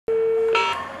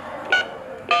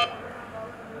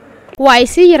waa ay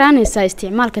sii yaraanaysaa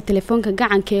isticmaalka telefoonka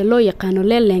gacanka ee loo yaqaano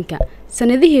Landline-ka.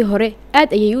 Sanadihii hore aad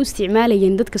ayay u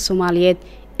isticmaalayeen dadka Soomaaliyeed.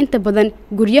 Inta badan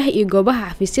guryaha iyo goobaha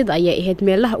xafiisyada ayaa ahayd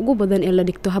meelaha ugu badan ee la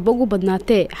dhigto haba ugu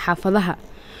badnaatee xaafadaha.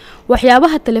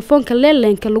 waxyaabaha telefoonka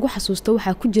Landline-ka lagu xasuusto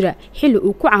waxaa ku jira xilli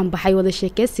uu ku caanbaxay wada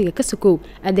sheekaysiga ka sokow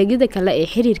adeegyada kale ee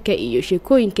xiriirka iyo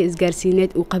sheekooyinka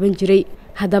isgaarsiineed uu qaban jiray.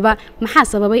 haddaba maxaa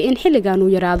sababay in xilligan uu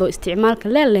yaraado isticmaalka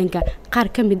Landline-ka? qaar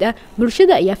ka mid ah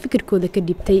bulshada ayaa fikirkooda ka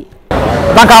dhibtay.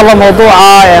 danka alla mawduuca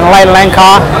Landline-ka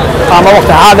ama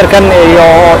waqti xaadirkan iyo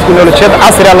teknolojiyad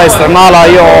casri ah la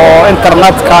isticmaalayo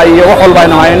internetka iyo wax walba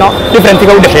aynu hayno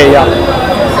differentiga u dhaxeeya.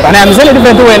 waxaan aaminsan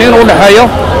different weyn inuu u dhaxeeyo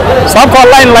sababtoo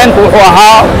Landline-ku wuxuu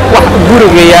ahaa wax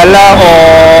guriga yaala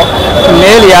oo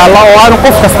meel yaala oo aan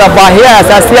qof kasta baahiyaha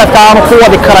asaasiyaadka aan ku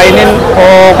wadi karaynin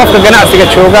oo qofka ganacsiga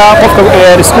jooga, qofka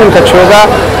iskuulka jooga,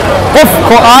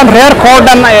 qofka aan reerkoo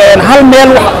dhan hal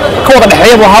meel ka wada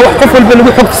dhaxeeyo waxa wax qof walba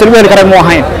lagu xogtiisa lagu heli karay ma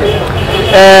ahayn.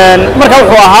 marka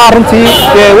wuxuu ahaa runtii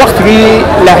waqtigii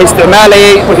la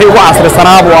isticmaalayay wixii ugu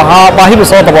casrisanaa buu ahaa baahidu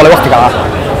soo daboolay waqtiga ah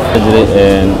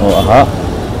oo ahaa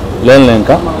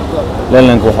Landline-ka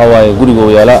waxa waaye guriga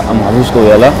uu yaala ama xafiiska uu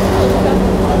yaala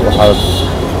waxa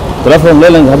telefoon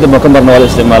Landline-ka hadda ma ka marna wala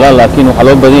isticmaalaa laakiin waxa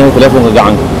loo baahan yahay telefoonka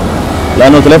gacanka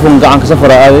laano telefoonka gacanka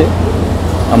safar aaday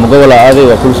ama gobol aaday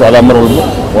waa kula socda mar walba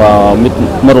waa mid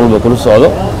mar walba kula socdo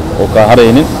oo ka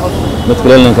haraynin midka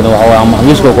Landline-kana waxa waaye ama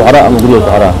xafiiska ku xaraa ama guriga ku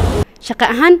xaraa. shaqo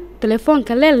ahaan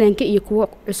telefoonka Landline-ka iyo kuwa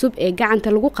cusub ee gacanta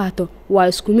lagu qaato waa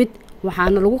isku mid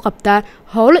waxaana lagu qabtaa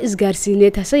howlo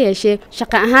isgaarsiineed hase yeeshee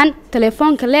shaqo ahaan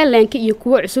telefoonka Landline-ka iyo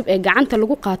kuwa cusub ee gacanta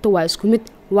lagu qaato waa isku mid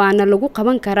waana lagu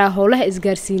qaban karaa howlaha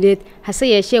isgaarsiineed hase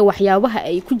yeeshee waxyaabaha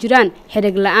ay ku jiraan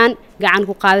xiriir la'aan gacan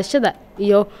ku qaadashada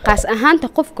iyo qaas ahaanta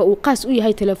qofka uu qaas u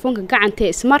yahay telefoonka gacanta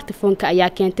ee smartphone-ka ayaa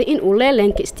keentay in uu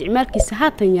Landline-ka isticmaalkiisa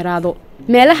haatan yaraado.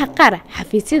 meelaha qaar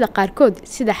xafiisyada qaarkood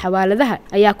sida xawaaladaha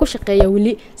ayaa ku shaqeeya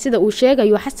wali sida uu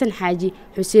sheegayo Xasan Xaaji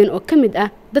Xuseen oo kamid ah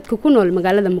dadka ku nool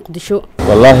magaalada Muqdisho.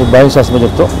 wallahi baahisaas ma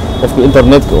jirto qofka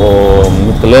internetka oo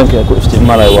midka Landline-ka ku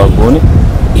isticmaalayo waa gooni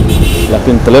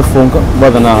laakiin telefoonka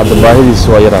badanaa hadda baahidiisa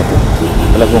waa yaraatay.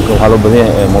 telefoonka waxaa loo baahan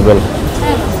yahay mobile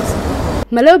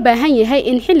ma loo baahan yahay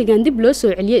in xilligan dib loo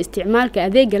soo celiyo isticmaalka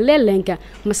adeega Landline-ka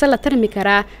mase la tarmi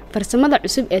karaa farsamada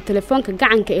cusub ee telefoonka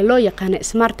gacanka ee loo yaqaan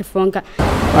smartphone-ka?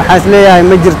 waxaan isleeyahay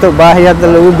ma jirto baahi hadda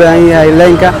lagu baahan yahay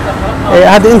Landline-ka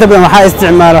hadda inta badan waxaa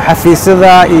isticmaalo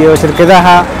xafiisyada iyo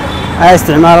shirkadaha ay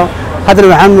isticmaalo hadda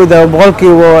waxaan moodaa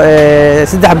boqolkiiba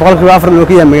 3 4 loo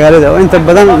kiyaa magaalada oo inta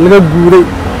badan laga guuray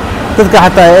dadka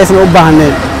xataa aysan u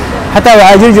baahneen حتى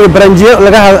وعاجل جري برنجيو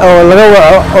لقاها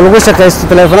أو لقوا شقيس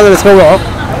تلفونات الإسكوا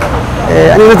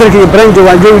أنا مثل كي برنجيو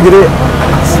وعاجل جري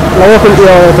لو كل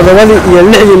تلفوني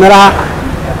يلعب مراها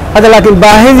هذا لكن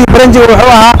باهي برنجيو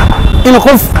وحوها إن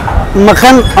خوف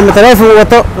مكان أما تلفون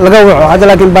وطو لقوا هذا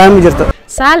لكن باهي مجرته.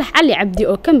 صالح علي عبدي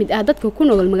oo kamid ah dadka ku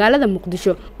nool magaalada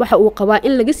Muqdisho waxa uu qabaa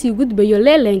in laga sii gudbayo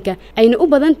Landline-ka ayna u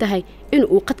badan tahay in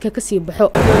uu qadka ka sii baxo.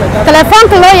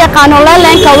 telefoonka loo yaqaan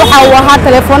Landline-ka waxa uu ahaa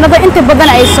telefoonada inta badan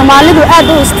ay Soomaalidu aad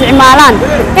u isticmaalaan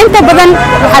inta badan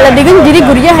waxa la dhigan jiray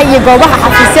guryaha iyo goobaha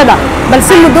xafiisyada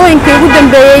balse muddooyinkii ugu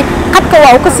dambeeyay qadka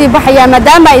waa uu ka sii baxaya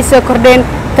maadaama ay soo kordheen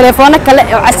telefoonno kale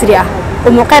oo casri ah.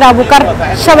 Umuqayr Abukar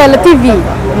Shabelle TV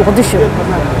Muqdisho.